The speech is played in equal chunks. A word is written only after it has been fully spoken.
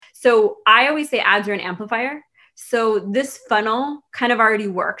So I always say ads are an amplifier. So this funnel kind of already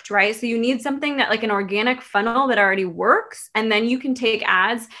worked, right? So you need something that like an organic funnel that already works, and then you can take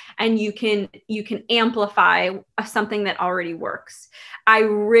ads and you can amplify something that already works. I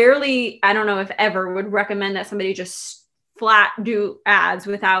don't know if ever would recommend that somebody just flat do ads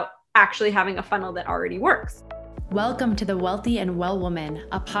without actually having a funnel that already works. Welcome to The Wealthy and Well Woman,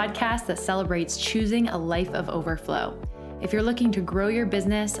 a podcast that celebrates choosing a life of overflow. If you're looking to grow your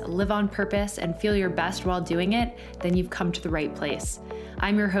business, live on purpose, and feel your best while doing it, then you've come to the right place.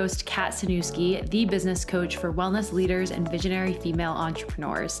 I'm your host, Kat Sanuski, the business coach for wellness leaders and visionary female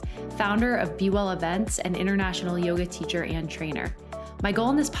entrepreneurs, founder of Be Well Events, and international yoga teacher and trainer. My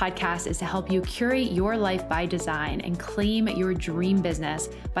goal in this podcast is to help you curate your life by design and claim your dream business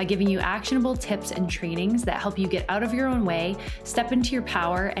by giving you actionable tips and trainings that help you get out of your own way, step into your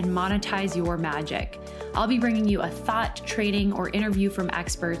power, and monetize your magic. I'll be bringing you a thought, training, or interview from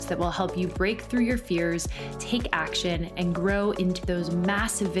experts that will help you break through your fears, take action, and grow into those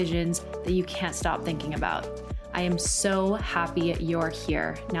massive visions that you can't stop thinking about. I am so happy you're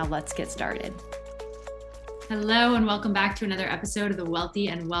here. Now let's get started. Hello, and welcome back to another episode of the Wealthy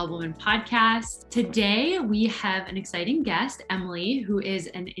and Well Woman podcast. Today, we have an exciting guest, Emily, who is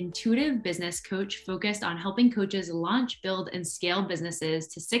an intuitive business coach focused on helping coaches launch, build, and scale businesses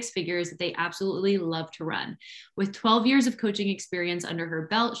to six figures that they absolutely love to run. With 12 years of coaching experience under her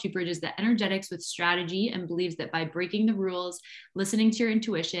belt, she bridges the energetics with strategy and believes that by breaking the rules, listening to your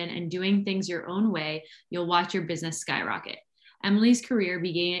intuition, and doing things your own way, you'll watch your business skyrocket. Emily's career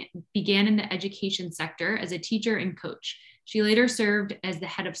began in the education sector as a teacher and coach. She later served as the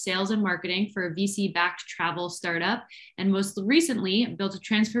head of sales and marketing for a VC-backed travel startup, and most recently built a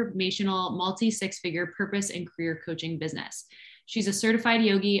transformational multi-six-figure purpose and career coaching business. She's a certified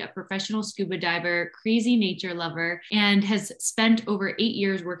yogi, a professional scuba diver, crazy nature lover, and has spent over 8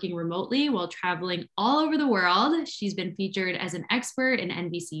 years working remotely while traveling all over the world. She's been featured as an expert in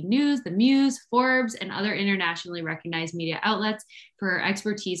NBC News, The Muse, Forbes, and other internationally recognized media outlets for her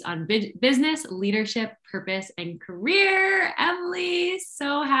expertise on business, leadership, purpose, and career. Emily,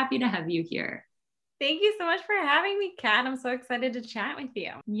 so happy to have you here. Thank you so much for having me, Kat. I'm so excited to chat with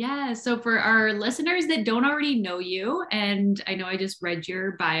you. Yeah. So for our listeners that don't already know you, and I know I just read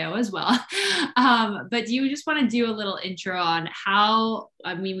your bio as well, but do you just want to do a little intro on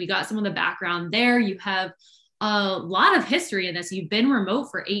we got some of the background there. You have a lot of history in this. You've been remote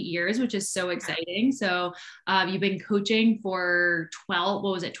for 8 years, which is so exciting. So you've been coaching for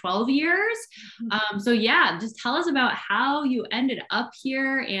 12 years? So yeah, just tell us about how you ended up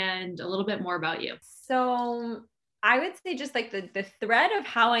here and a little bit more about you. So I would say just like the thread of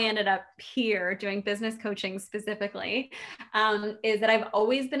how I ended up here doing business coaching specifically is that I've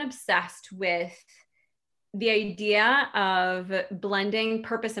always been obsessed with the idea of blending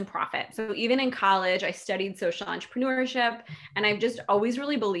purpose and profit. So even in college, I studied social entrepreneurship, and I've just always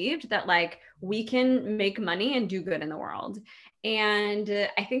really believed that like we can make money and do good in the world. And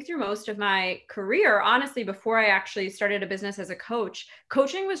I think through most of my career, honestly, before I actually started a business as a coach,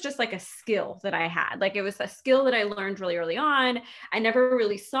 coaching was just like a skill that I had. Like it was a skill that I learned really early on. I never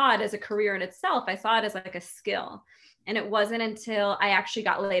really saw it as a career in itself. I saw it as like a skill. And it wasn't until I actually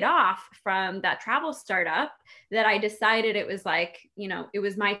got laid off from that travel startup that I decided it was like, it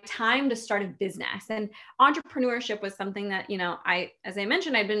was my time to start a business. And entrepreneurship was something that, as I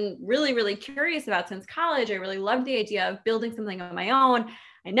mentioned, I'd been really, really curious about since college. I really loved the idea of building something of my own.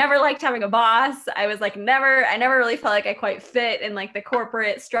 I never liked having a boss. I was like, I never really felt like I quite fit in like the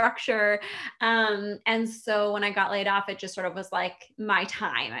corporate structure. And so when I got laid off, it just sort of was like my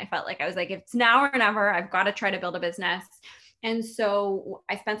time. I felt like I was like, it's now or never. I've got to try to build a business. And so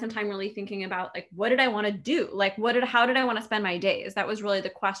I spent some time really thinking about like, what did I want to do? Like, how did I want to spend my days? That was really the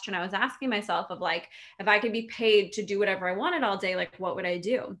question I was asking myself of like, if I could be paid to do whatever I wanted all day, like, what would I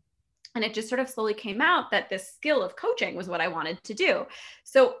do? And it just sort of slowly came out that this skill of coaching was what I wanted to do.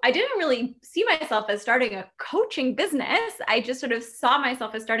 So I didn't really see myself as starting a coaching business. I just sort of saw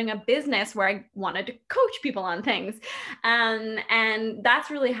myself as starting a business where I wanted to coach people on things. And that's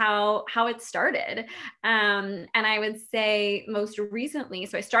really how it started. And I would say most recently,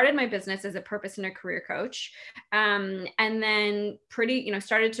 so I started my business as a purpose and a career coach. And then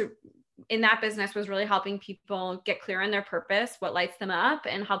started to in that business was really helping people get clear on their purpose, what lights them up,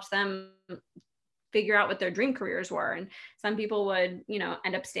 and helps them figure out what their dream careers were. And some people would,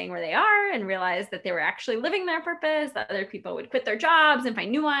 end up staying where they are and realize that they were actually living their purpose. Other people would quit their jobs and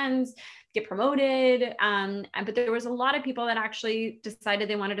find new ones, get promoted. But there was a lot of people that actually decided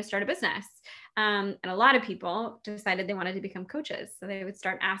they wanted to start a business. And a lot of people decided they wanted to become coaches. So they would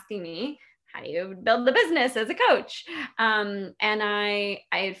start asking me, how do you build the business as a coach? And I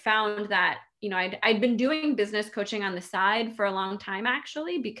had found that, I'd been doing business coaching on the side for a long time,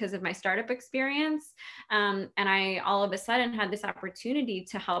 actually, because of my startup experience. And I all of a sudden had this opportunity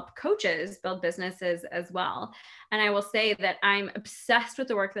to help coaches build businesses as well. And I will say that I'm obsessed with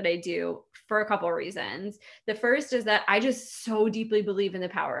the work that I do for a couple of reasons. The first is that I just so deeply believe in the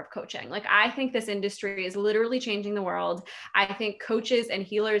power of coaching. Like, I think this industry is literally changing the world. I think coaches and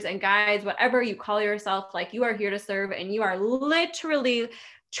healers and guides, whatever you call yourself, like, you are here to serve, and you are literally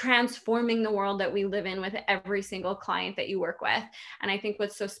transforming the world that we live in with every single client that you work with. And I think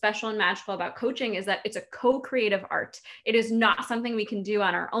what's so special and magical about coaching is that it's a co-creative art. It is not something we can do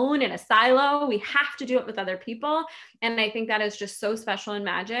on our own in a silo. We have to do it with other people. And I think that is just so special and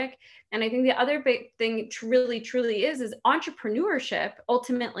magic. And I think the other big thing truly is entrepreneurship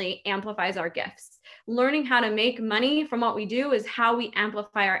ultimately amplifies our gifts. Learning how to make money from what we do is how we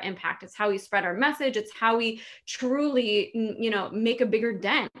amplify our impact. It's how we spread our message. It's how we truly, make a bigger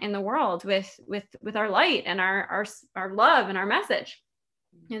dent in the world with our light and our love and our message.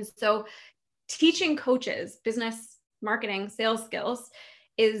 And so teaching coaches business, marketing, sales skills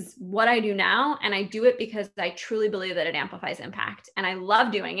is what I do now. And I do it because I truly believe that it amplifies impact. And I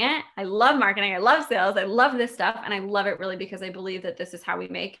love doing it. I love marketing. I love sales. I love this stuff. And I love it really because I believe that this is how we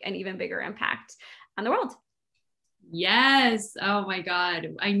make an even bigger impact on the world. Yes. Oh my God.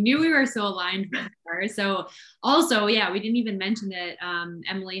 I knew we were so aligned with her. So also, yeah, we didn't even mention that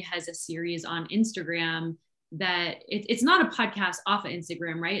Emily has a series on Instagram that it's not a podcast off of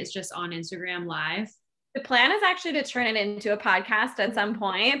Instagram, right? It's just on Instagram Live. The plan is actually to turn it into a podcast at some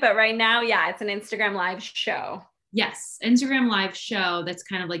point, but right now, yeah, it's an Instagram Live show. Yes, Instagram Live show that's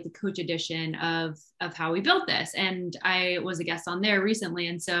kind of like the coach edition of how we built this. And I was a guest on there recently.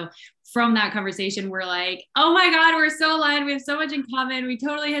 And so from that conversation, we're like, oh my God, we're so aligned. We have so much in common. We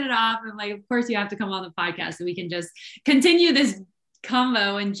totally hit it off. And like, of course you have to come on the podcast so we can just continue this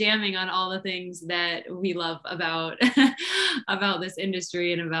combo and jamming on all the things that we love about, about this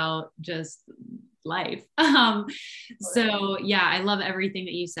industry and about just life. So yeah, I love everything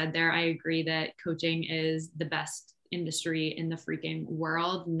that you said there. I agree that coaching is the best industry in the freaking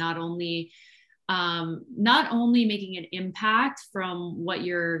world. Not only making an impact from what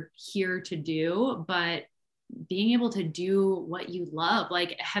you're here to do, but being able to do what you love,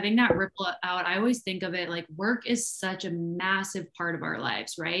 like having that ripple out. I always think of it like work is such a massive part of our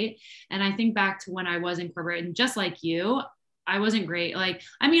lives, right? And I think back to when I was in corporate, and just like you, I wasn't great. Like,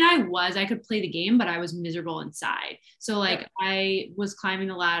 I mean, I could play the game, but I was miserable inside. So like I was climbing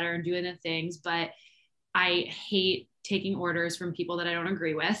the ladder and doing the things, but I hate taking orders from people that I don't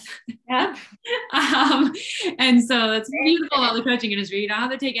agree with. Yeah. And so that's beautiful about the coaching industry. You don't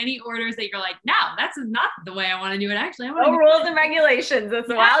have to take any orders that you're like, no, that's not the way I want to do it. Actually, I want no rules and regulations. It's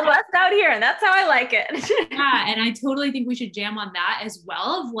the Wild West out here, and that's how I like it. Yeah, and I totally think we should jam on that as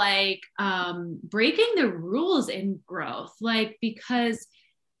well, of like breaking the rules in growth, like because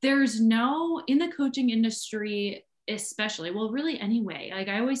there's no, in the coaching industry especially, well, really anyway, like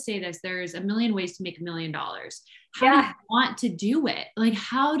I always say this, there's a million ways to make $1 million. How do you want to do it? Like,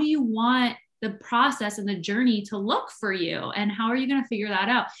 how do you want the process and the journey to look for you? And how are you going to figure that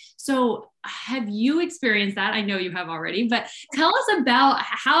out? So have you experienced that? I know you have already, but tell us about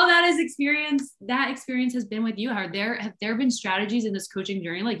how that experience has been with you. Have there been strategies in this coaching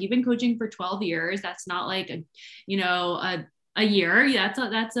journey? Like, you've been coaching for 12 years. That's not like a year.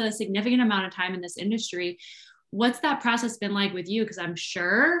 That's a significant amount of time in this industry. What's that process been like with you? Because I'm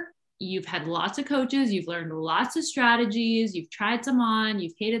sure you've had lots of coaches, you've learned lots of strategies, you've tried some on,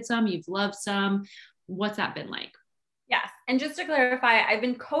 you've hated some, you've loved some. What's that been like? Yes. And just to clarify, I've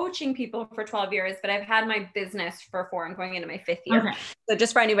been coaching people for 12 years, but I've had my business for 4 and going into my 5th year. Okay. So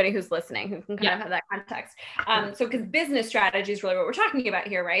just for anybody who's listening, who can kind of have that context. So because business strategy is really what we're talking about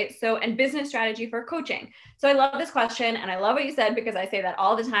here, right? So, and business strategy for coaching. So I love this question. And I love what you said, because I say that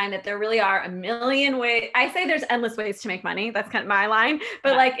all the time, that there really are a million ways. I say there's endless ways to make money. That's kind of my line,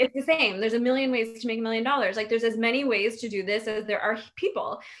 but like, it's the same. There's a million ways to make $1 million. Like, there's as many ways to do this as there are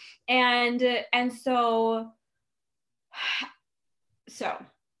people. And so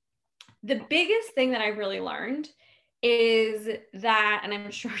the biggest thing that I've really learned is that, and I'm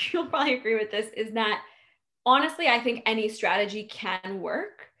sure you'll probably agree with this, is that honestly, I think any strategy can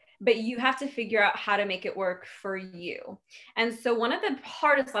work, but you have to figure out how to make it work for you. And so one of the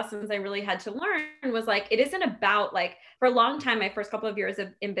hardest lessons I really had to learn was like, it isn't about like, for a long time, my first couple of years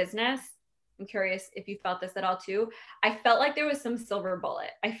in business, I'm curious if you felt this at all too. I felt like there was some silver bullet.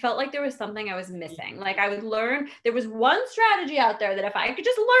 I felt like there was something I was missing. Like, I would learn, there was one strategy out there that if I could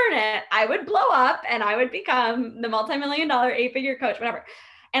just learn it, I would blow up and I would become the multi-million-dollar 8-figure coach, whatever.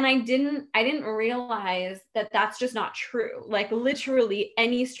 And I didn't realize that that's just not true. Like literally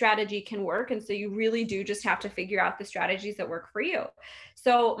any strategy can work. And so you really do just have to figure out the strategies that work for you.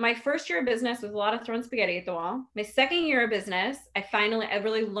 So my first year of business was a lot of throwing spaghetti at the wall. My second year of business, I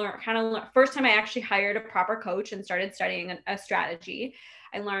really learned, first time I actually hired a proper coach and started studying a strategy.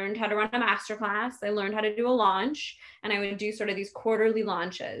 I learned how to run a masterclass. I learned how to do a launch, and I would do sort of these quarterly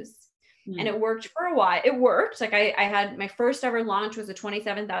launches. And it worked for a while. It worked. Like I had my first ever launch was a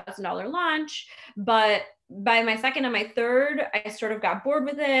 $27,000 launch, but by my second and my third, I sort of got bored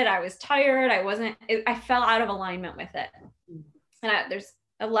with it. I was tired. I fell out of alignment with it. And there's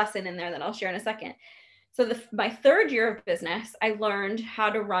a lesson in there that I'll share in a second. So my third year of business, I learned how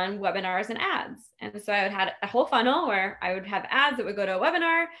to run webinars and ads. And so I would have a whole funnel where I would have ads that would go to a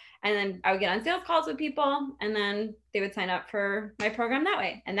webinar, and then I would get on sales calls with people, and then they would sign up for my program that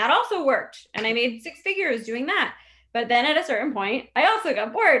way. And that also worked. And I made 6 figures doing that. But then at a certain point, I also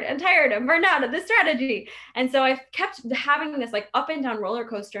got bored and tired and burned out of this strategy. And so I kept having this like up and down roller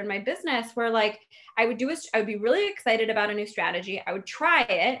coaster in my business where like I would be really excited about a new strategy. I would try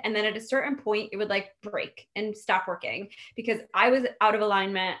it. And then at a certain point, it would like break and stop working because I was out of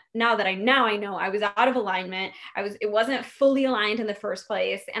alignment. Now I know I was out of alignment. It wasn't fully aligned in the first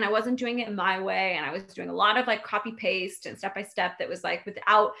place. And I wasn't doing it my way. And I was doing a lot of like copy paste and step by step that was like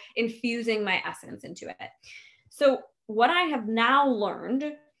without infusing my essence into it. So what I have now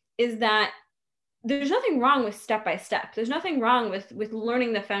learned is that there's nothing wrong with step by step. There's nothing wrong with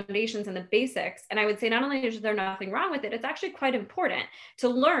learning the foundations and the basics. And I would say not only is there nothing wrong with it, it's actually quite important to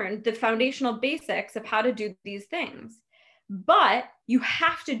learn the foundational basics of how to do these things. But you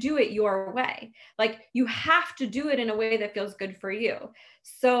have to do it your way. Like you have to do it in a way that feels good for you.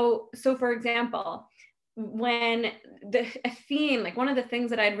 So for example, when a theme, like one of the things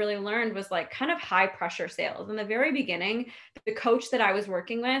that I'd really learned was like kind of high pressure sales. In the very beginning, the coach that I was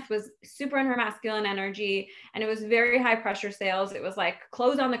working with was super in her masculine energy, and it was very high pressure sales. It was like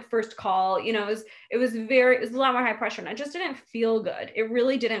close on the first call, you know, it was a lot more high pressure, and it just didn't feel good. It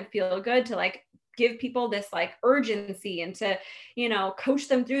really didn't feel good to like give people this like urgency and to, you know, coach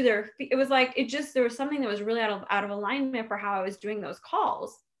them through it was like, there was something that was really out of alignment for how I was doing those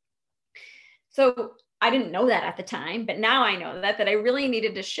calls. So I didn't know that at the time, but now I know that I really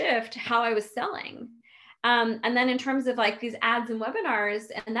needed to shift how I was selling. And then in terms of like these ads and webinars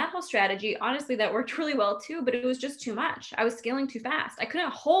and that whole strategy, honestly, that worked really well too, but it was just too much. I was scaling too fast. I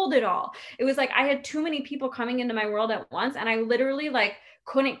couldn't hold it all. It was like I had too many people coming into my world at once, and I literally like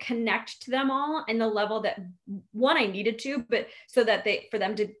couldn't connect to them all in the level that one I needed to, but so that for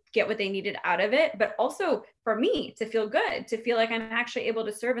them to get what they needed out of it, but also for me to feel good, to feel like I'm actually able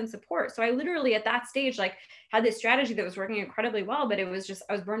to serve and support. So I literally at that stage, like had this strategy that was working incredibly well, but it was just,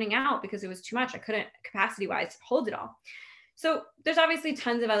 I was burning out because it was too much. I couldn't capacity wise hold it all. So there's obviously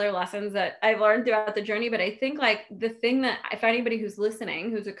tons of other lessons that I've learned throughout the journey, but I think like the thing that if anybody who's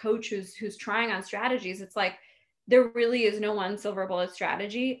listening, who's a coach, who's trying on strategies, it's like, there really is no one silver bullet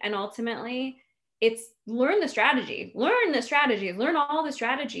strategy. And ultimately it's learn all the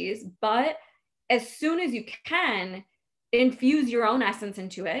strategies, but as soon as you can, infuse your own essence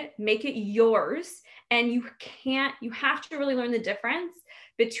into it, make it yours. And you have to really learn the difference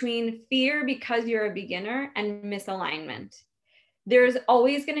between fear because you're a beginner and misalignment. There's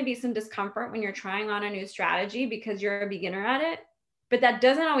always going to be some discomfort when you're trying on a new strategy because you're a beginner at it, but that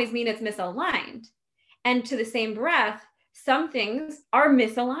doesn't always mean it's misaligned. And to the same breath, some things are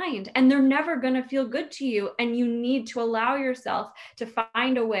misaligned and they're never going to feel good to you. And you need to allow yourself to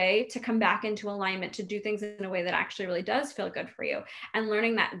find a way to come back into alignment, to do things in a way that actually really does feel good for you, and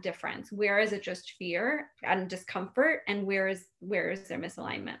learning that difference. Where is it just fear and discomfort, and where is there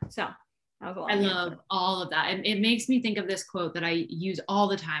misalignment? So that was a lot. I love all of that. And it makes me think of this quote that I use all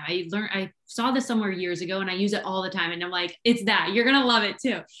the time. I saw this somewhere years ago and I use it all the time. And I'm like, it's that. You're going to love it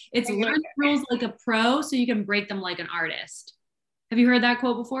too. It's learn the rules like a pro so you can break them like an artist. Have you heard that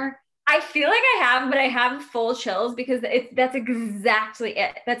quote before? I feel like I have, but I have full chills because that's exactly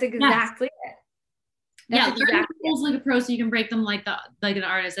it. That's exactly it. Learn the rules like a pro so you can break them like an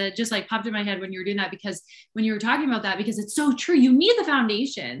artist. It just like popped in my head when you were doing that, because when you were talking about that, because it's so true. You need the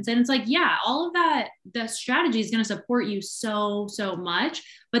foundations, and it's like, yeah, all of that, the strategy is going to support you so much,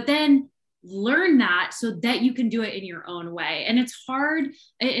 but then learn that so that you can do it in your own way. And it's hard.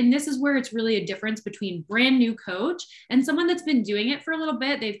 And this is where it's really a difference between brand new coach and someone that's been doing it for a little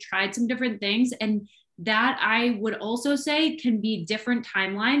bit. They've tried some different things, and that I would also say can be different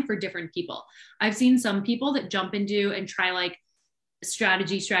timeline for different people. I've seen some people that jump into and try like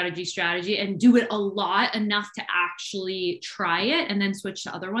strategy, and do it a lot enough to actually try it and then switch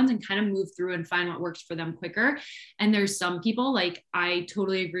to other ones and kind of move through and find what works for them quicker. And there's some people, like, I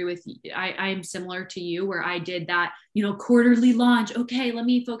totally agree with you. I'm similar to you, where I did that, quarterly launch. Okay, let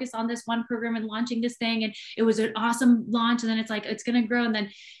me focus on this one program and launching this thing. And it was an awesome launch. And then it's like, it's going to grow. And then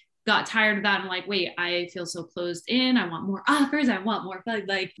got tired of that and like, wait, I feel so closed in. I want more offers. I want more,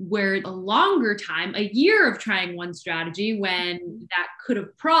 like, where a longer time, a year of trying one strategy, when that could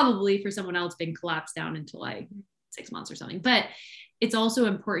have probably for someone else been collapsed down into like 6 months or something. But it's also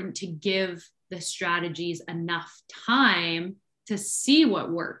important to give the strategies enough time to see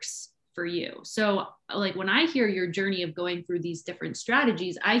what works for you. So like, when I hear your journey of going through these different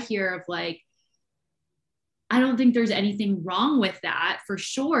strategies, I hear of like, I don't think there's anything wrong with that, for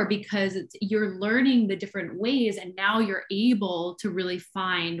sure, because you're learning the different ways and now you're able to really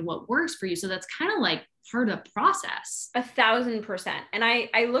find what works for you. So that's kind of like part of the process. 1,000%. And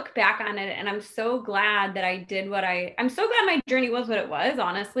I look back on it and I'm so glad that I did I'm so glad my journey was what it was,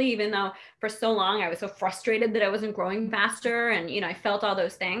 honestly, even though for so long I was so frustrated that I wasn't growing faster. And, I felt all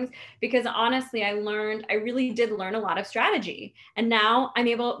those things, because honestly, I really did learn a lot of strategy. And now I'm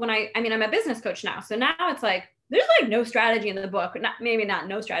able, I'm a business coach now. So now it's like, there's like no strategy in the book, maybe not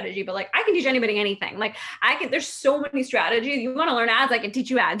no strategy, but like I can teach anybody anything. Like there's so many strategies. You want to learn ads, I can teach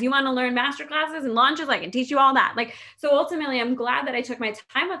you ads. You want to learn master classes and launches, I can teach you all that. Like, so ultimately I'm glad that I took my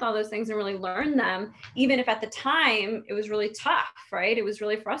time with all those things and really learned them, even if at the time it was really tough, right? It was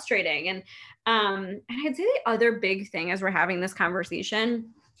really frustrating. And I'd say the other big thing as we're having this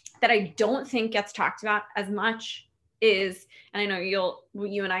conversation that I don't think gets talked about as much is, and I know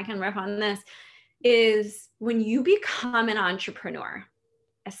you and I can riff on this, is when you become an entrepreneur,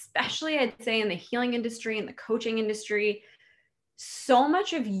 especially I'd say in the healing industry and the coaching industry, so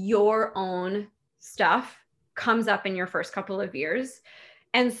much of your own stuff comes up in your first couple of years.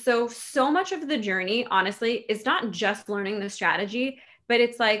 And so much of the journey, honestly, is not just learning the strategy, but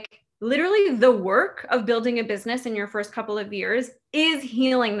it's like literally the work of building a business in your first couple of years is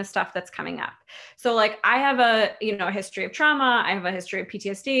healing the stuff that's coming up. So like I have a history of trauma. I have a history of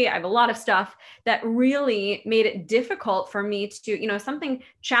PTSD. I have a lot of stuff that really made it difficult for me to, something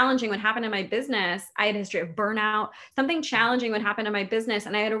challenging would happen in my business. I had a history of burnout. Something challenging would happen in my business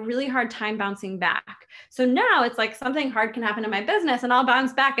and I had a really hard time bouncing back. So now it's like something hard can happen in my business and I'll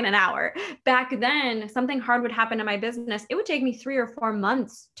bounce back in an hour. Back then, something hard would happen in my business. It would take me 3 or 4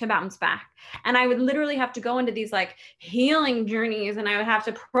 months to bounce back. And I would literally have to go into these like healing journeys and I would have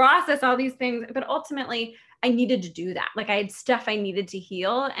to process all these things. But ultimately, I needed to do that. Like I had stuff I needed to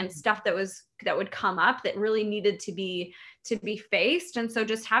heal and stuff that would come up that really needed to be faced. And so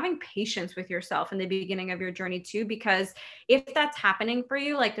just having patience with yourself in the beginning of your journey too, because if that's happening for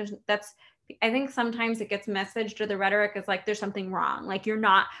you, like I think sometimes it gets messaged, or the rhetoric is like, there's something wrong. Like you're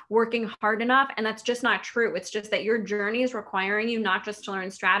not working hard enough. And that's just not true. It's just that your journey is requiring you not just to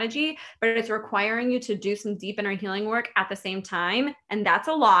learn strategy, but it's requiring you to do some deep inner healing work at the same time. And that's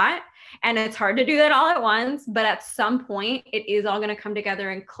a lot. And it's hard to do that all at once, but at some point it is all going to come together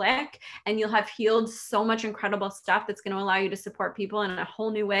and click, and you'll have healed so much incredible stuff that's going to allow you to support people in a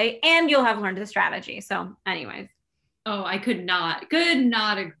whole new way. And you'll have learned the strategy. So anyways. Oh, I could not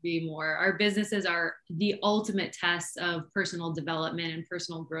agree more. Our businesses are the ultimate test of personal development and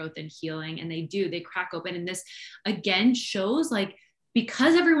personal growth and healing. And they crack open. And this again shows like,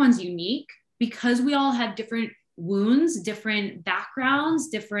 because everyone's unique, because we all have different wounds, different backgrounds,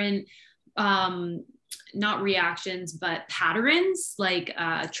 different, not reactions, but patterns, like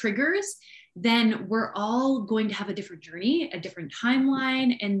triggers, then we're all going to have a different journey, a different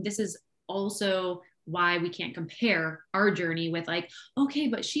timeline. And this is also why we can't compare our journey with like, okay,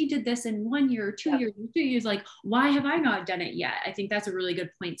 but she did this in 1 year, 2 years, 2 years. Like, why have I not done it yet? I think that's a really good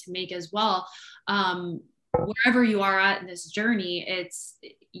point to make as well. Wherever you are at in this journey,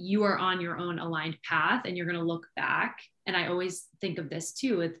 you are on your own aligned path, and you're going to look back. And I always think of this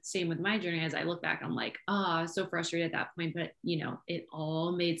too. It's same with my journey. As I look back, I'm like, I was so frustrated at that point, but it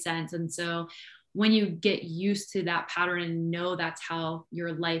all made sense. And so when you get used to that pattern and know that's how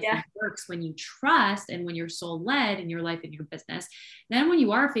your life works, when you trust and when you're soul led in your life and your business, then when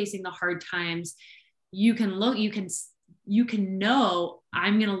you are facing the hard times, you can know,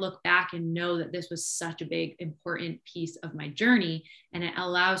 I'm going to look back and know that this was such a big, important piece of my journey. And it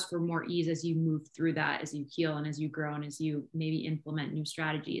allows for more ease as you move through that, as you heal and as you grow and as you maybe implement new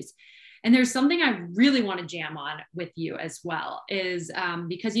strategies. And there's something I really want to jam on with you as well, is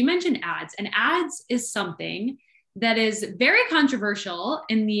because you mentioned ads, and ads is something that is very controversial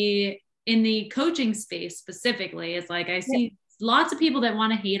in the coaching space specifically. It's like, I see lots of people that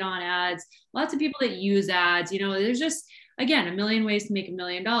want to hate on ads, lots of people that use ads, there's just again, a million ways to make $1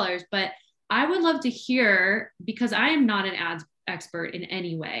 million. But I would love to hear, because I am not an ads expert in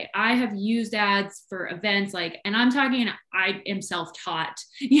any way. I have used ads for events, like, and I'm talking, I am self-taught,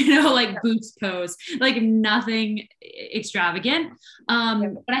 like boost posts, like nothing extravagant.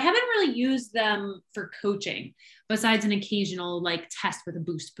 But I haven't really used them for coaching besides an occasional like test with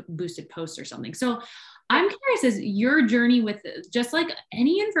a boosted post or something. So I'm curious, as your journey with just like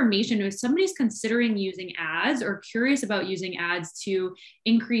any information, if somebody's considering using ads or curious about using ads to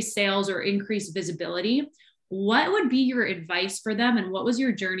increase sales or increase visibility, what would be your advice for them? And what was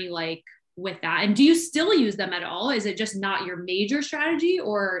your journey like with that? And do you still use them at all? Is it just not your major strategy,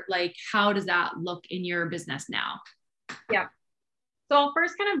 or like, how does that look in your business now? Yeah. So I'll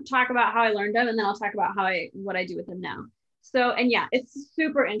first kind of talk about how I learned them, and then I'll talk about what I do with them now. So, and yeah, it's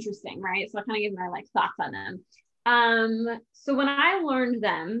super interesting, right? So I'll kind of give my like thoughts on them. So when I learned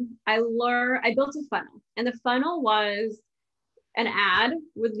them, I built a funnel, and the funnel was an ad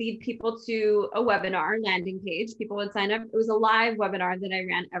would lead people to a webinar landing page. People would sign up. It was a live webinar that I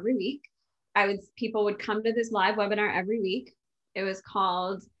ran every week. People would come to this live webinar every week. It was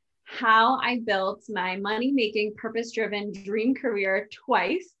called How I Built My Money-Making Purpose-Driven Dream Career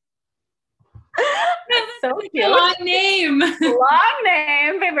Twice. So cute. Long name,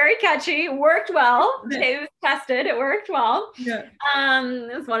 but very catchy. Worked well. It was tested. It worked well. Yeah.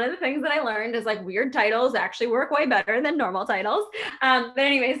 It's one of the things that I learned is like weird titles actually work way better than normal titles. But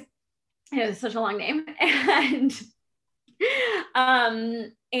anyways, it was such a long name, and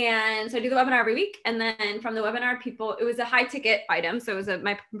so I do the webinar every week. And then from the webinar, it was a high ticket item. So it was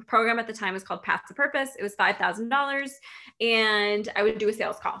my program at the time was called Path to Purpose. It was $5,000, and I would do a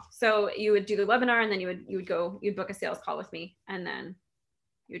sales call. So you would do the webinar, and then you'd book a sales call with me, and then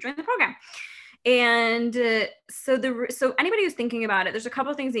you would join the program. And so anybody who's thinking about it, there's a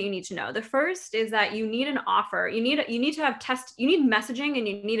couple of things that you need to know. The first is that you need an offer. You need to have you need messaging, and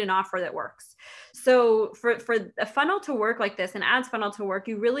you need an offer that works. So for a funnel to work like this, an ads funnel to work,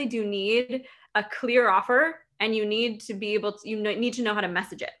 you really do need a clear offer, and you need to be able to, need to know how to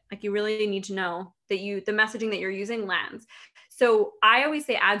message it. Like you really need to know that the messaging that you're using lands. So I always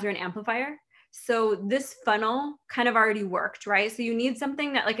say ads are an amplifier. So this funnel kind of already worked, right? So you need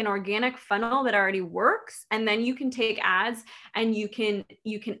something that like an organic funnel that already works. And then you can take ads and you can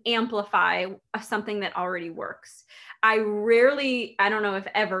amplify something that already works. I don't know if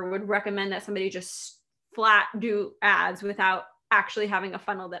ever would recommend that somebody just flat do ads without actually having a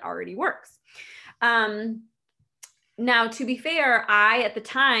funnel that already works. Now, to be fair, at the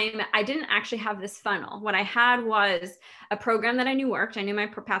time, I didn't actually have this funnel. What I had was a program that I knew worked. I knew my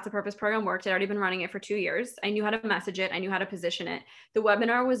Path to Purpose program worked. I'd already been running it for 2 years. I knew how to message it. I knew how to position it. The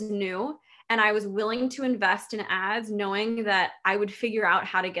webinar was new, and I was willing to invest in ads knowing that I would figure out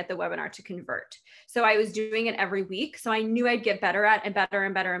how to get the webinar to convert. So I was doing it every week. So I knew I'd get better at and better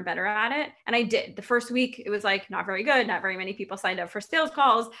and better and better at it. And I did. The first week, it was like not very good. Not very many people signed up for sales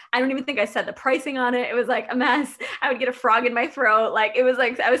calls. I don't even think I set the pricing on it. It was like a mess. I would get a frog in my throat. Like it was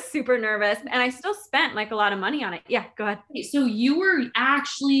like, I was super nervous, and I still spent like a lot of money on it. Yeah, go ahead. So you were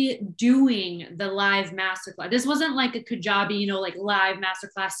actually doing the live masterclass. This wasn't like a Kajabi, like live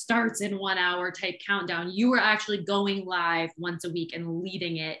masterclass starts in 1 hour type countdown. You were actually going live once a week and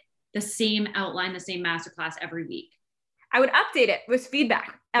leading it, the same outline, the same masterclass every week. I would update it with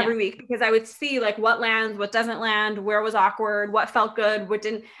feedback every week, because I would see like what lands, what doesn't land, where was awkward, what felt good, what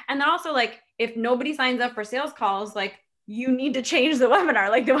didn't. And then also like, if nobody signs up for sales calls, like you need to change the webinar.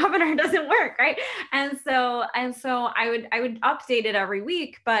 Like the webinar doesn't work. Right. And so I would update it every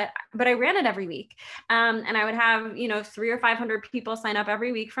week, but I ran it every week. And I would have, 300 or 500 people sign up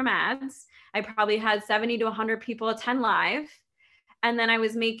every week from ads. I probably had 70 to 100 people attend live. And then I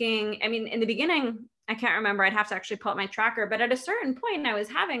was making, in the beginning, I can't remember, I'd have to actually pull up my tracker, but at a certain point I was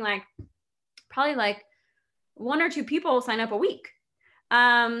having probably 1 or 2 people sign up a week for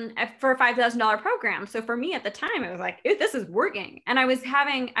a $5,000 program. So for me at the time, it was like, this is working. And I was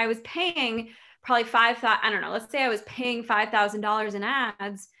paying probably let's say I was paying $5,000 in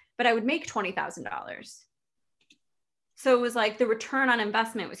ads, but I would make $20,000. So it was like the return on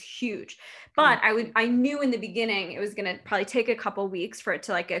investment was huge, but I knew in the beginning it was going to probably take a couple weeks for it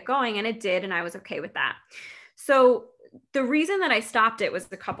to get going, and it did. And I was okay with that. So the reason that I stopped it was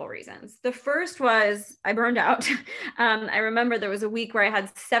a couple reasons. The first was I burned out. I remember there was a week where I had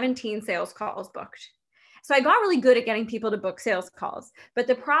 17 sales calls booked. So I got really good at getting people to book sales calls, but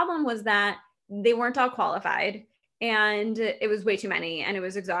the problem was that they weren't all qualified. And it was way too many, and it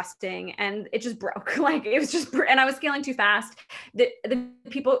was exhausting, and it just broke. And I was scaling too fast. There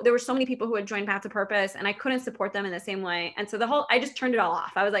were so many people who had joined Path to Purpose, and I couldn't support them in the same way. And so I just turned it all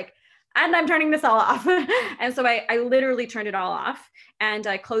off. I was like, and I'm turning this all off. And so I literally turned it all off, and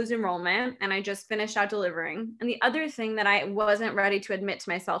I closed enrollment, and I just finished out delivering. And the other thing that I wasn't ready to admit to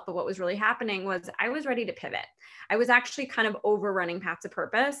myself, but what was really happening was I was ready to pivot. I was actually kind of overrunning Path to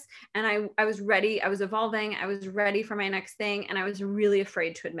Purpose, and I was ready. I was evolving. I was ready for my next thing. And I was really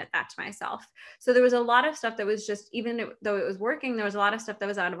afraid to admit that to myself. So there was a lot of stuff that was just, even though it was working, there was a lot of stuff that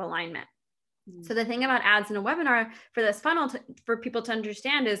was out of alignment. So the thing about ads in a webinar for this funnel for people to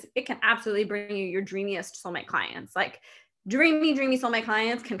understand is it can absolutely bring you your dreamiest soulmate clients. Like dreamy soulmate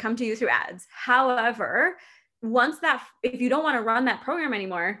clients can come to you through ads. However, if you don't want to run that program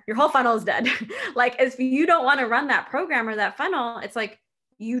anymore, your whole funnel is dead. Like if you don't want to run that program or that funnel, it's like,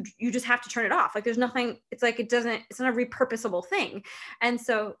 you just have to turn it off. Like there's nothing, it's like, it's not a repurposable thing. And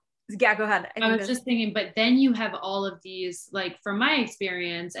so yeah, go ahead. I was just thinking, but then you have all of these, like from my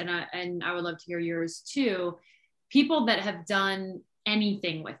experience, and I would love to hear yours too, people that have done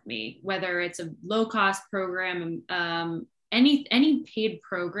anything with me, whether it's a low cost program, any paid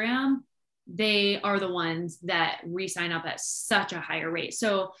program, they are the ones that re-sign up at such a higher rate.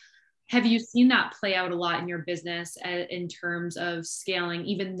 So have you seen that play out a lot in your business in terms of scaling,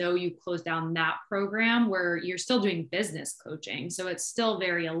 even though you closed down that program where you're still doing business coaching? So it's still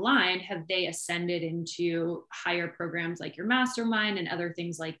very aligned. Have they ascended into higher programs like your mastermind and other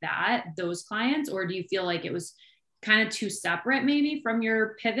things like that, those clients? Or do you feel like it was kind of too separate maybe from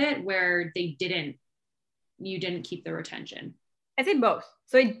your pivot where you didn't keep the retention? I'd say both.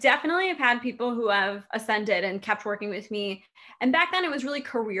 So I definitely have had people who have ascended and kept working with me. And back then it was really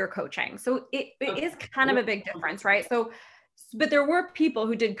career coaching. So it is kind of a big difference, right? So, but there were people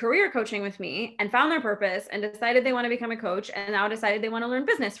who did career coaching with me and found their purpose and decided they want to become a coach and now decided they want to learn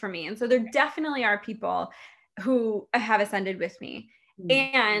business from me. And so there definitely are people who have ascended with me.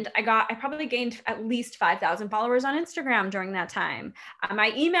 And I probably gained at least 5,000 followers on Instagram during that time.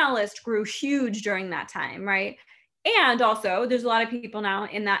 My email list grew huge during that time, right? And also there's a lot of people now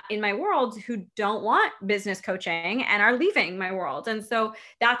in my world who don't want business coaching and are leaving my world. And so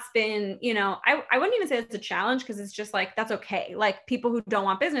that's been, I wouldn't even say it's a challenge because it's just like, that's okay. Like people who don't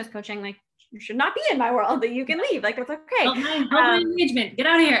want business coaching, like you should not be in my world, that you can leave. Like, that's okay. Help my engagement. Get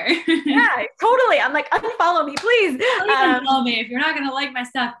out of here. Yeah, totally. I'm like, unfollow me, please. Unfollow me. If you're not going to like my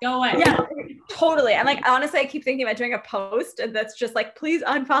stuff, go away. Yeah, totally. I'm like, honestly, I keep thinking about doing a post that's just like, please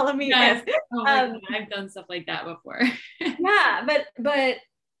unfollow me. Yes. Oh my God, I've done stuff like that before. Yeah.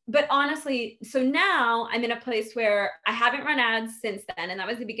 But honestly, so now I'm in a place where I haven't run ads since then. And that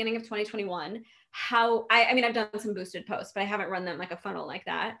was the beginning of 2021. I've done some boosted posts, but I haven't run them like a funnel like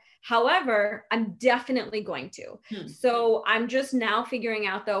that. However, I'm definitely going to. So I'm just now figuring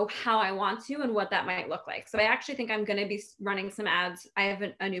out though, how I want to and what that might look like. So I actually think I'm going to be running some ads. I have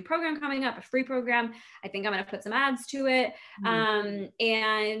a new program coming up, a free program. I think I'm going to put some ads to it. And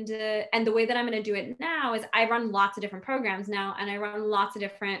the way that I'm going to do it now is I run lots of different programs now, and I run lots of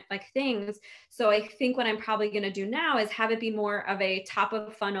different like things. So I think what I'm probably going to do now is have it be more of a top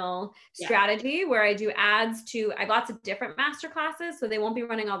of funnel strategy where I do ads I have lots of different masterclasses, so they won't be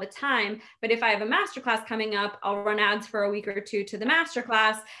running all the time. But if I have a masterclass coming up, I'll run ads for a week or two to the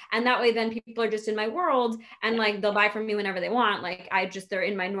masterclass. And that way, then people are just in my world and like, they'll buy from me whenever they want. Like they're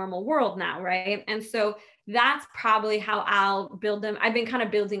in my normal world now. Right. And so that's probably how I'll build them. I've been kind of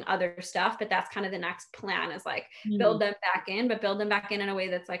building other stuff, but that's kind of the next plan is like build them back in a way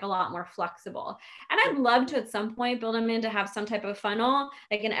that's like a lot more flexible. And I'd love to at some point build them in to have some type of funnel,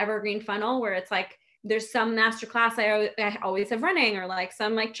 like an evergreen funnel where it's like, there's some masterclass I always have running, or like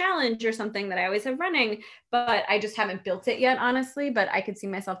some like challenge or something that I always have running, but I just haven't built it yet, honestly, but I could see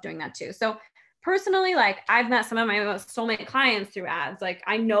myself doing that too. So personally, like I've met some of my most soulmate clients through ads. Like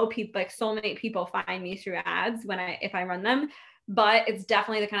I know people, like soulmate people find me through ads if I run them, but it's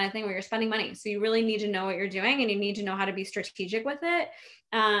definitely the kind of thing where you're spending money. So you really need to know what you're doing and you need to know how to be strategic with it.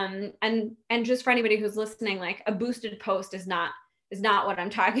 And just for anybody who's listening, like a boosted post is not what I'm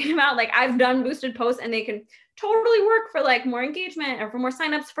talking about. Like I've done boosted posts and they can totally work for like more engagement or for more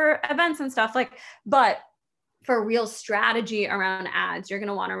signups for events and stuff but for real strategy around ads, you're going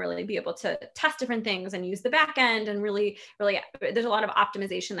to want to really be able to test different things and use the back end and really, there's a lot of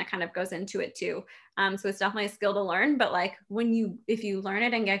optimization that kind of goes into it too. So it's definitely a skill to learn, but like if you learn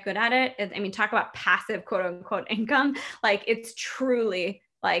it and get good at it, talk about passive quote unquote income, like it's truly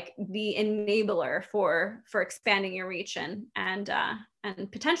like the enabler for expanding your reach and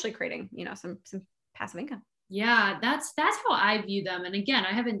potentially creating, some passive income. Yeah, that's how I view them. And again,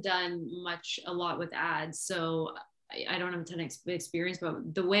 I haven't done a lot with ads, so I don't have a ton of experience,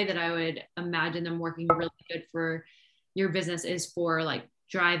 but the way that I would imagine them working really good for your business is for like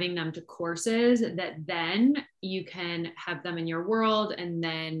driving them to courses that then you can have them in your world and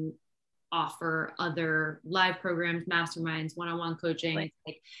then offer other live programs, masterminds, one-on-one coaching. Right. It's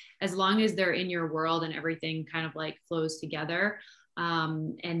like, as long as they're in your world and everything kind of like flows together.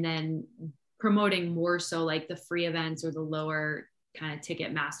 And then promoting more so like the free events or the lower kind of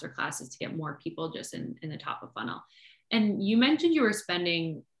ticket master classes to get more people just in the top of funnel. And you mentioned you were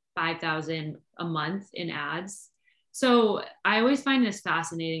spending $5,000 a month in ads. So I always find this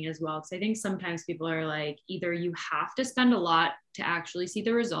fascinating as well, because I think sometimes people are like, either you have to spend a lot to actually see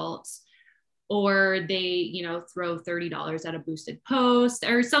the results, or they, you know, throw $30 at a boosted post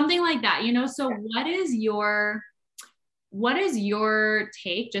or something like that, you know? So what is your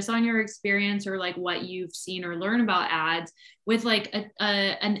take just on your experience, or like what you've seen or learned about ads with like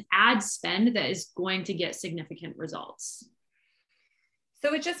an ad spend that is going to get significant results?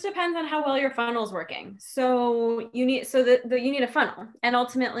 So it just depends on how well your funnel is working. So you need, you need a funnel, and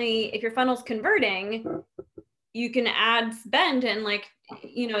ultimately if your funnel's converting, you can add spend, and like,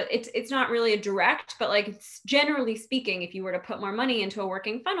 you know, it's not really a direct, but like generally speaking, if you were to put more money into a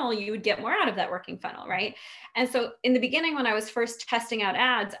working funnel, you would get more out of that working funnel, right? And so in the beginning, when I was first testing out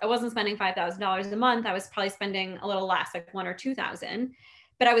ads, I wasn't spending $5,000 a month. I was probably spending a little less, like 1,000 or 2,000,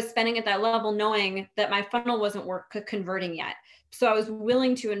 but I was spending at that level knowing that my funnel wasn't converting yet. So I was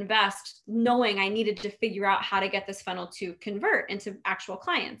willing to invest knowing I needed to figure out how to get this funnel to convert into actual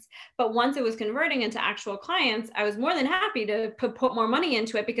clients. But once it was converting into actual clients, I was more than happy to put more money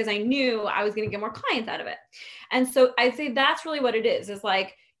into it, because I knew I was going to get more clients out of it. And so I'd say that's really what it is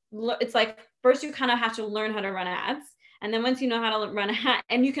like, it's like, first you kind of have to learn how to run ads. And then once you know how to run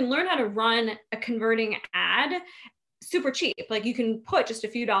and you can learn how to run a converting ad super cheap. Like you can put just a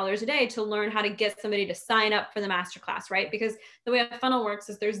few dollars a day to learn how to get somebody to sign up for the masterclass, right? Because the way a funnel works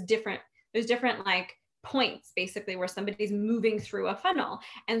is there's different like points basically where somebody's moving through a funnel.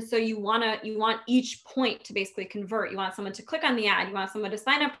 And so you want each point to basically convert. You want someone to click on the ad, you want someone to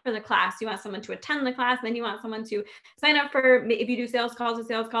sign up for the class, you want someone to attend the class, and then you want someone to sign up for, if you do sales calls, a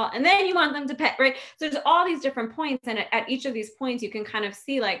sales call, and then you want them to pay, right? So there's all these different points, and at each of these points you can kind of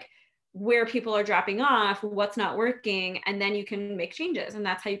see like where people are dropping off, what's not working, and then you can make changes. And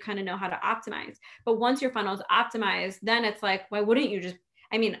that's how you kind of know how to optimize. But once your funnel is optimized, then it's like, why wouldn't you just,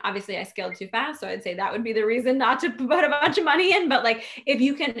 I mean, obviously I scaled too fast, so I'd say that would be the reason not to put a bunch of money in. But like, if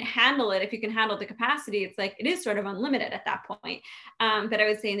you can handle it, if you can handle the capacity, it's like, it is sort of unlimited at that point. But I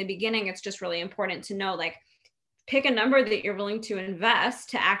would say in the beginning, it's just really important to know, like, pick a number that you're willing to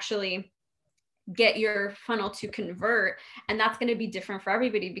invest to actually get your funnel to convert. And that's going to be different for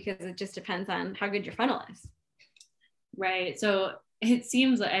everybody, because it just depends on how good your funnel is. Right. So it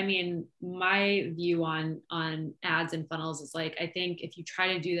seems like, I mean, my view on ads and funnels is like, I think if you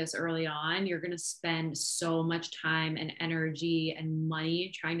try to do this early on, you're going to spend so much time and energy and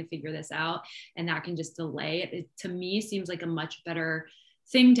money trying to figure this out. And that can just delay it. It to me seems like a much better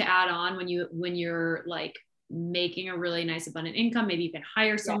thing to add on when you're like making a really nice abundant income. Maybe you can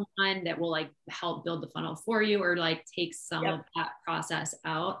hire someone that will like help build the funnel for you, or like take some of that process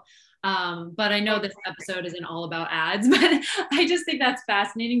out. But I know this episode isn't all about ads, but I just think that's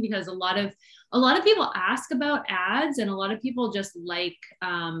fascinating, because a lot of people ask about ads, and a lot of people just like,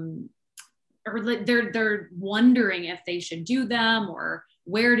 or like they're wondering if they should do them or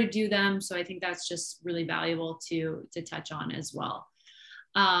where to do them. So I think that's just really valuable to touch on as well.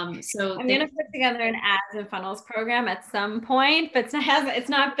 So I'm going to put together an ads and funnels program at some point, but it's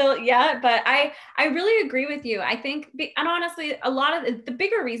not built yet. But I really agree with you. I think, and honestly, a lot of the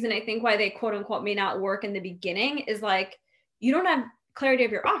bigger reason I think why they quote unquote may not work in the beginning is like, you don't have clarity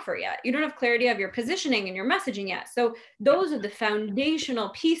of your offer yet. You don't have clarity of your positioning and your messaging yet. So those are the foundational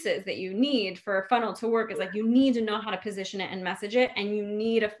pieces that you need for a funnel to work. Is like, you need to know how to position it and message it. And you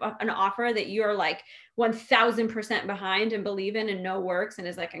need an offer that you're like 1000% behind and believe in and know works and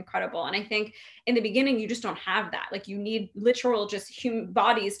is like incredible. And I think in the beginning, you just don't have that. Like, you need literal just human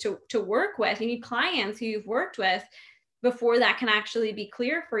bodies to work with. You need clients who you've worked with before that can actually be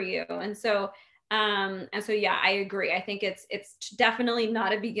clear for you. And so yeah, I agree. I think it's definitely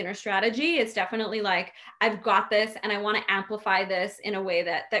not a beginner strategy. It's definitely like, I've got this and I want to amplify this in a way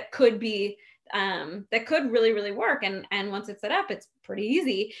that could be, that could really, really work. And once it's set up, it's pretty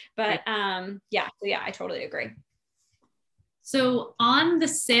easy. But yeah, I totally agree. So on the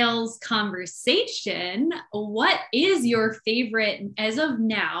sales conversation, what is your favorite, as of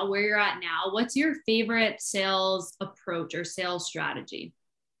now, where you're at now, what's your favorite sales approach or sales strategy?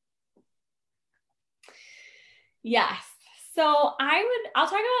 Yes. So I'll talk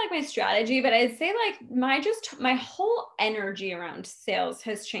about like my strategy, but I'd say like my whole energy around sales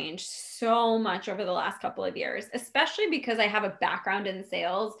has changed so much over the last couple of years, especially because I have a background in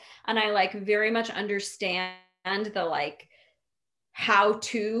sales and I like very much understand the like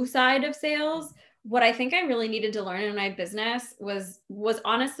how-to side of sales. What I think I really needed to learn in my business was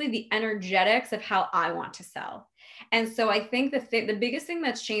honestly the energetics of how I want to sell. And so I think the biggest thing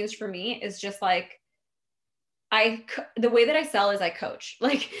that's changed for me is just like, the way that I sell is I coach.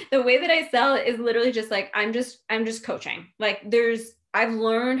 Like the way that I sell is literally just like, I'm just coaching. Like I've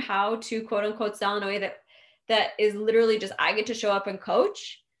learned how to quote unquote sell in a way that is literally just, I get to show up and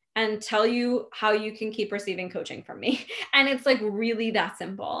coach and tell you how you can keep receiving coaching from me. And it's like really that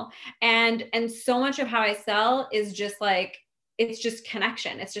simple. And so much of how I sell is just like, it's just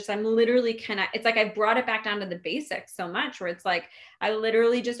connection. It's just, I'm literally it's like I brought it back down to the basics so much, where it's like, I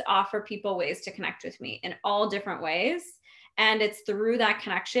literally just offer people ways to connect with me in all different ways. And it's through that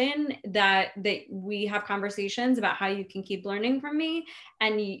connection that we have conversations about how you can keep learning from me.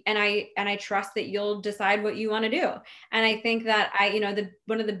 And I trust that you'll decide what you want to do. And I think that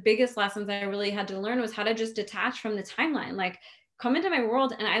one of the biggest lessons I really had to learn was how to just detach from the timeline. Like, come into my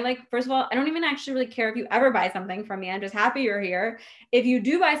world. And I like, first of all, I don't even actually really care if you ever buy something from me. I'm just happy you're here. If you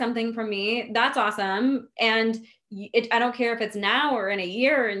do buy something from me, that's awesome. And I don't care if it's now or in a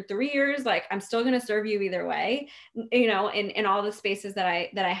year or in 3 years, like I'm still going to serve you either way, in all the spaces that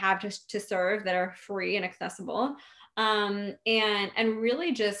I have to serve that are free and accessible. And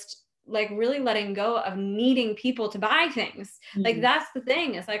really just like really letting go of needing people to buy things. Mm-hmm. Like that's the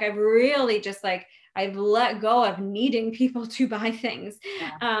thing. It's like, I've really just like, I've let go of needing people to buy things.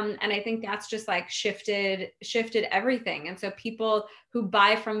 Yeah. And I think that's just like shifted everything. And so people who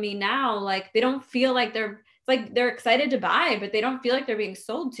buy from me now, like they don't feel like they're excited to buy, but they don't feel like they're being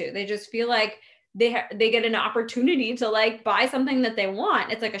sold to. They just feel like they get an opportunity to like buy something that they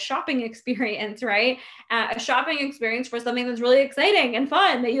want. It's like a shopping experience, right? A shopping experience for something that's really exciting and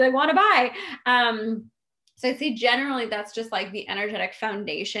fun that you like want to buy. So I'd say generally that's just like the energetic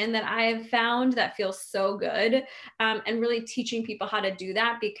foundation that I have found that feels so good. And really teaching people how to do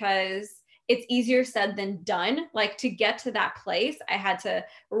that, because it's easier said than done. Like to get to that place, I had to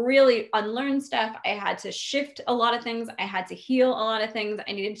really unlearn stuff. I had to shift a lot of things. I had to heal a lot of things.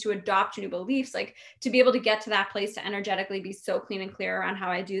 I needed to adopt new beliefs, like to be able to get to that place to energetically be so clean and clear around how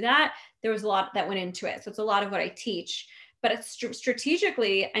I do that. There was a lot that went into it. So it's a lot of what I teach. But it's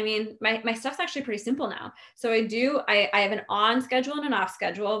strategically, I mean, my stuff's actually pretty simple now. So I have an on schedule and an off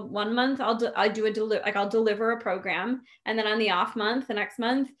schedule. 1 month I'll deliver a program. And then on the off month, the next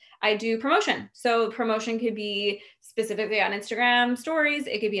month, I do promotion. So promotion could be specifically on Instagram stories.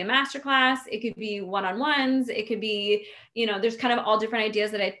 It could be a masterclass. It could be one-on-ones. It could be, there's kind of all different ideas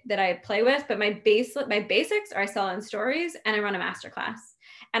that I play with, but my basics are I sell in stories and I run a masterclass.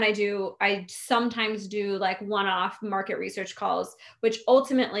 And I sometimes do like one-off market research calls, which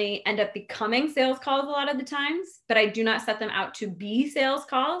ultimately end up becoming sales calls a lot of the times, but I do not set them out to be sales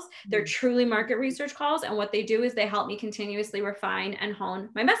calls. They're truly market research calls. And what they do is they help me continuously refine and hone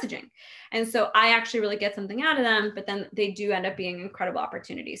my messaging. And so I actually really get something out of them, but then they do end up being incredible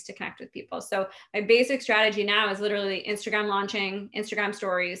opportunities to connect with people. So my basic strategy now is literally Instagram launching, Instagram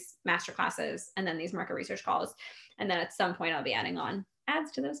stories, masterclasses, and then these market research calls. And then at some point I'll be adding on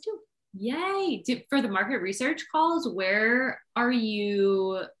ads to those too. Yay. For the market research calls, where are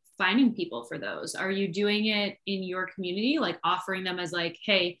you finding people for those? Are you doing it in your community, like offering them as like,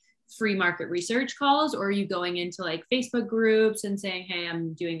 hey, free market research calls? Or are you going into like Facebook groups and saying, hey,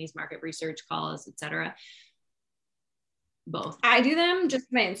 I'm doing these market research calls, etc.? Both. I do them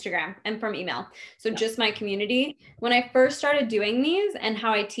just my Instagram and from email. So just my community. When I first started doing these and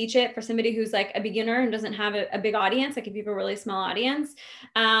how I teach it for somebody who's like a beginner and doesn't have a big audience, like if you have a really small audience,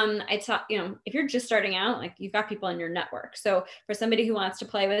 I taught, if you're just starting out, like you've got people in your network. So for somebody who wants to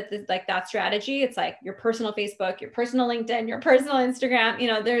play with this, like that strategy, it's like your personal Facebook, your personal LinkedIn, your personal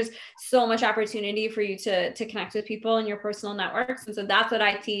Instagram, there's so much opportunity for you to connect with people in your personal networks. And so that's what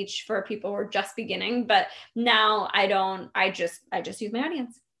I teach for people who are just beginning. But now I just use my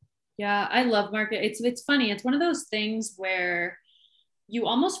audience. Yeah, I love market. It's funny. It's one of those things where you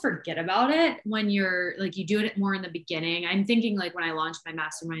almost forget about it when you're like, you do it more in the beginning. I'm thinking like when I launched my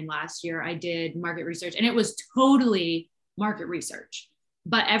mastermind last year, I did market research and it was totally market research,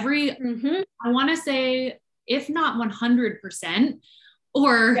 but I want to say, if not 100%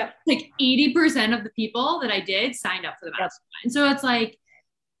 or like 80% of the people that I did signed up for the mastermind. So it's like,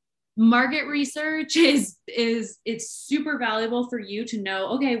 market research is it's super valuable for you to know,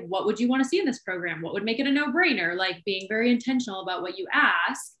 okay, what would you want to see in this program? What would make it a no-brainer? Like being very intentional about what you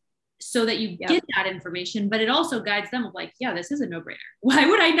ask so that you get that information, but it also guides them of like, yeah, this is a no-brainer. Why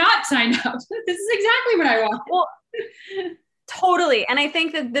would I not sign up? This is exactly what I want. Well, Totally. And I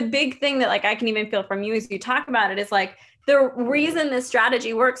think that the big thing that like I can even feel from you as you talk about it is like the reason this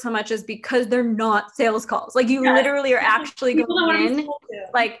strategy works so much is because they're not sales calls. Like you literally are actually going in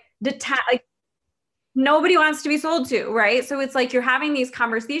like like nobody wants to be sold to, right? So it's like you're having these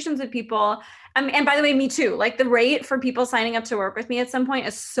conversations with people. And by the way, me too. Like the rate for people signing up to work with me at some point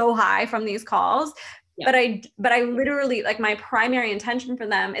is so high from these calls. Yeah. But I literally, like my primary intention for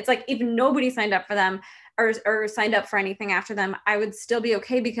them, it's like if nobody signed up for them or signed up for anything after them, I would still be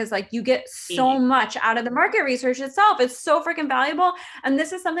okay because like you get so much out of the market research itself. It's so freaking valuable. And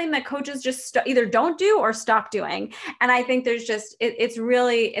this is something that coaches just either don't do or stop doing. And I think there's just,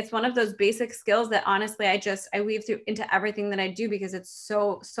 it's one of those basic skills that honestly, I weave through into everything that I do because it's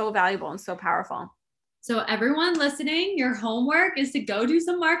so valuable and so powerful. So everyone listening, your homework is to go do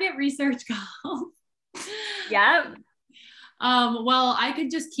some market research calls. Yeah. Well, I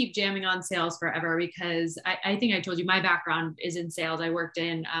could just keep jamming on sales forever because I think I told you my background is in sales. I worked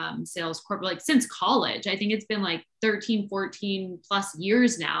in sales corporate like since college. I think it's been like 13, 14 plus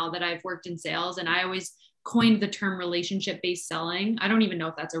years now that I've worked in sales. And I always coined the term relationship-based selling. I don't even know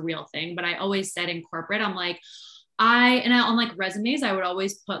if that's a real thing, but I always said in corporate, I'm like, on like resumes, I would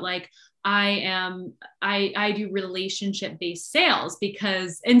always put like, I do relationship-based sales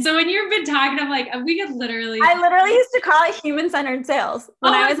because, and so when you've been talking, I'm like, we could literally. I literally used to call it human-centered sales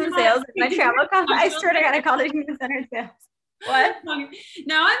when I was in sales. My travel company, I swear to God, I called it human-centered sales. What?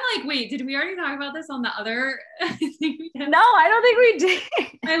 Now I'm like, wait, did we already talk about this on the other thing? No, I don't think we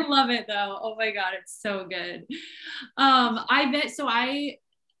did. I love it though. Oh my God, it's so good. I bet, so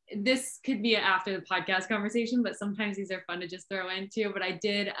this could be after the podcast conversation, but sometimes these are fun to just throw into. But I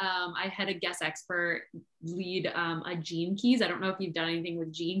had a guest expert lead a Gene Keys. I don't know if you've done anything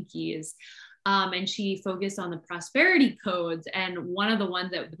with Gene Keys. And she focused on the prosperity codes. And one of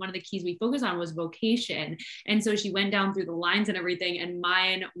the keys we focused on was vocation. And so she went down through the lines and everything. And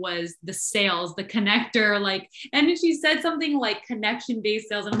mine was the sales, the connector, like, and she said something like connection-based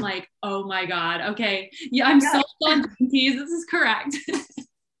sales. And I'm like, oh my God. Okay. Yeah, I'm sold on Gene Keys. This is correct.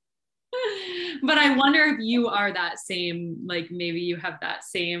 But I wonder if you are that same, like maybe you have that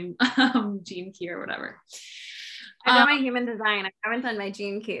same Gene Key or whatever. I've done my human design. I haven't done my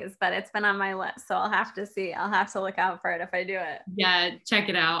Gene Keys, but it's been on my list. So I'll have to see. I'll have to look out for it if I do it. Yeah, check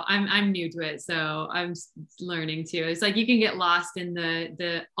it out. I'm new to it, so I'm learning too. It's like you can get lost in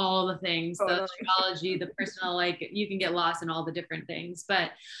the all the things, totally. The astrology, the personal, like you can get lost in all the different things.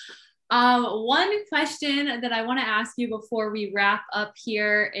 But one question that I want to ask you before we wrap up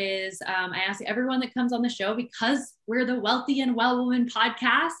here is I ask everyone that comes on the show, because we're the Wealthy and Well Woman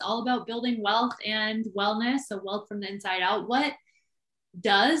podcast, all about building wealth and wellness. So wealth from the inside out. What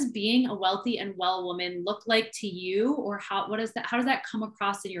does being a wealthy and well woman look like to you? Or how does that come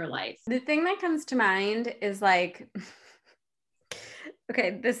across in your life? The thing that comes to mind is like,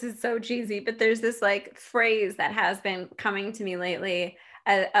 okay, this is so cheesy, but there's this like phrase that has been coming to me lately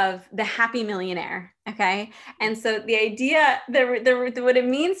of the happy millionaire. Okay. And so the idea what it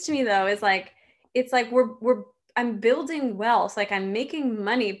means to me though, is like, it's like I'm building wealth, like I'm making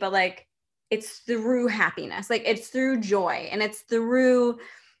money, but like it's through happiness, like it's through joy and it's through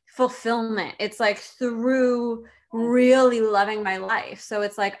fulfillment. It's like through really loving my life. So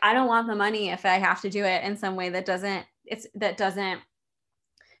it's like, I don't want the money if I have to do it in some way that doesn't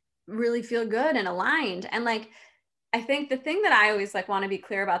really feel good and aligned. And like, I think the thing that I always like want to be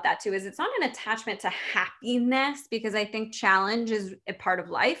clear about that too, is it's not an attachment to happiness, because I think challenge is a part of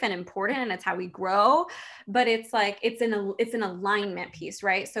life and important and it's how we grow, but it's like, it's an alignment piece,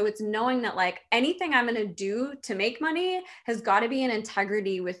 right? So it's knowing that like anything I'm going to do to make money has got to be in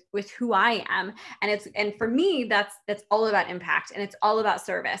integrity with who I am. And for me, that's all about impact, and it's all about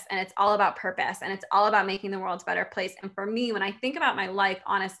service, and it's all about purpose, and it's all about making the world a better place. And for me, when I think about my life,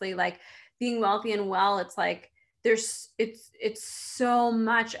 honestly, like being wealthy and well, it's like, it's so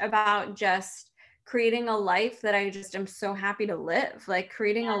much about just creating a life that I just am so happy to live, like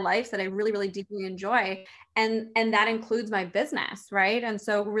creating a life that I really, really deeply enjoy. And that includes my business, right? And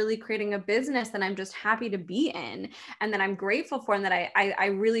so really creating a business that I'm just happy to be in and that I'm grateful for, and that I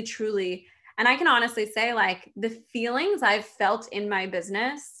really, truly, and I can honestly say like the feelings I've felt in my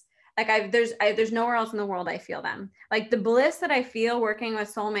business, like there's nowhere else in the world I feel them. Like the bliss that I feel working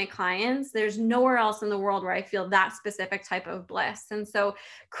with soulmate clients, there's nowhere else in the world where I feel that specific type of bliss. And so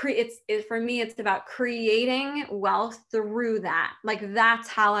for me, it's about creating wealth through that. Like that's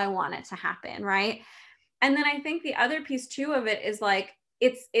how I want it to happen, right? And then I think the other piece too of it is like,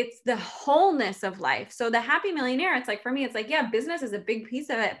 it's the wholeness of life. So the happy millionaire, it's like, for me, it's like, yeah, business is a big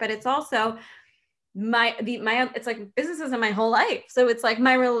piece of it, but it's also it's like businesses in my whole life. So it's like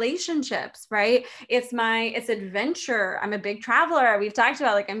my relationships, right? It's adventure. I'm a big traveler. We've talked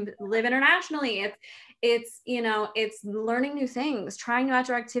about, like, live internationally. It's, you know, it's learning new things, trying new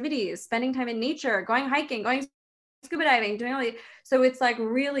outdoor activities, spending time in nature, going hiking, going scuba diving, doing all these. So it's like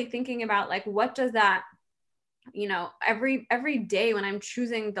really thinking about, like, what does that, you know, every day when I'm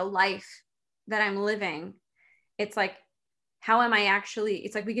choosing the life that I'm living, it's like, how am I actually,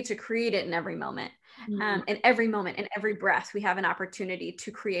 it's like we get to create it in every moment. In every moment, in every breath, we have an opportunity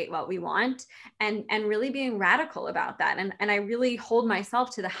to create what we want, and really being radical about that. And I really hold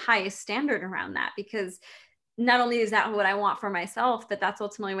myself to the highest standard around that, because not only is that what I want for myself, but that's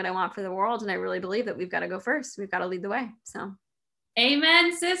ultimately what I want for the world. And I really believe that we've got to go first. We've got to lead the way. So.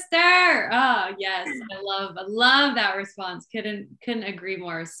 Amen, sister. Oh, yes. I love that response. Couldn't agree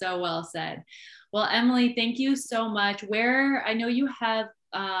more. So well said. Well, Emily, thank you so much. Where I know you have,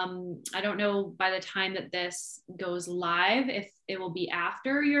 I don't know by the time that this goes live, if it will be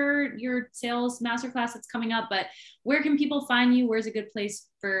after your sales masterclass that's coming up, but where can people find you? Where's a good place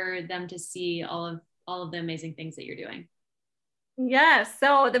for them to see all of the amazing things that you're doing? Yes.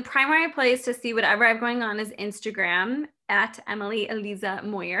 So the primary place to see whatever I have going on is Instagram at Emily Eliza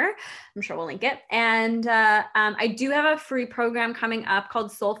Moyer. I'm sure we'll link it. And I do have a free program coming up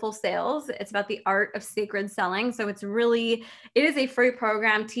called Soulful Sales. It's about the art of sacred selling. So it is a free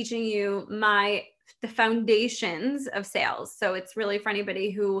program teaching you the foundations of sales. So it's really for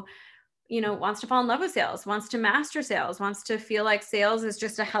anybody who, you know, wants to fall in love with sales, wants to master sales, wants to feel like sales is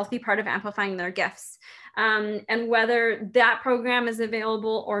just a healthy part of amplifying their gifts. And whether that program is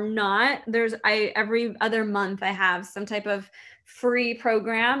available or not, every other month I have some type of free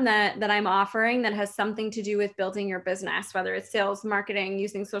program that I'm offering that has something to do with building your business, whether it's sales, marketing,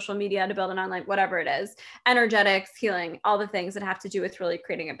 using social media to build an online, whatever it is, energetics, healing, all the things that have to do with really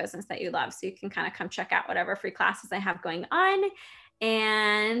creating a business that you love. So you can kind of come check out whatever free classes I have going on.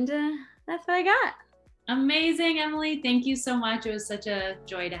 And that's what I got. Amazing, Emily. Thank you so much. It was such a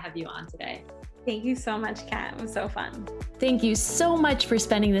joy to have you on today. Thank you so much, Kat. It was so fun. Thank you so much for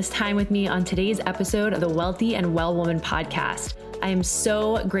spending this time with me on today's episode of the Wealthy and Well Woman podcast. I am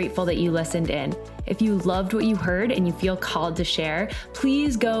so grateful that you listened in. If you loved what you heard and you feel called to share,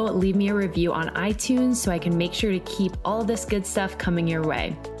 please go leave me a review on iTunes so I can make sure to keep all this good stuff coming your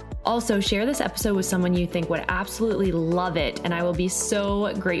way. Also, share this episode with someone you think would absolutely love it, and I will be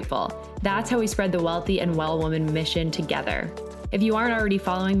so grateful. That's how we spread the Wealthy and Well Woman mission together. If you aren't already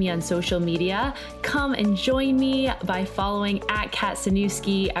following me on social media, come and join me by following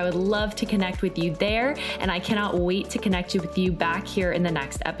 @KatSanewski. I would love to connect with you there, and I cannot wait to connect with you back here in the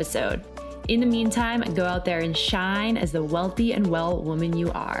next episode. In the meantime, go out there and shine as the wealthy and well woman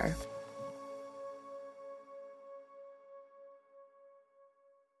you are.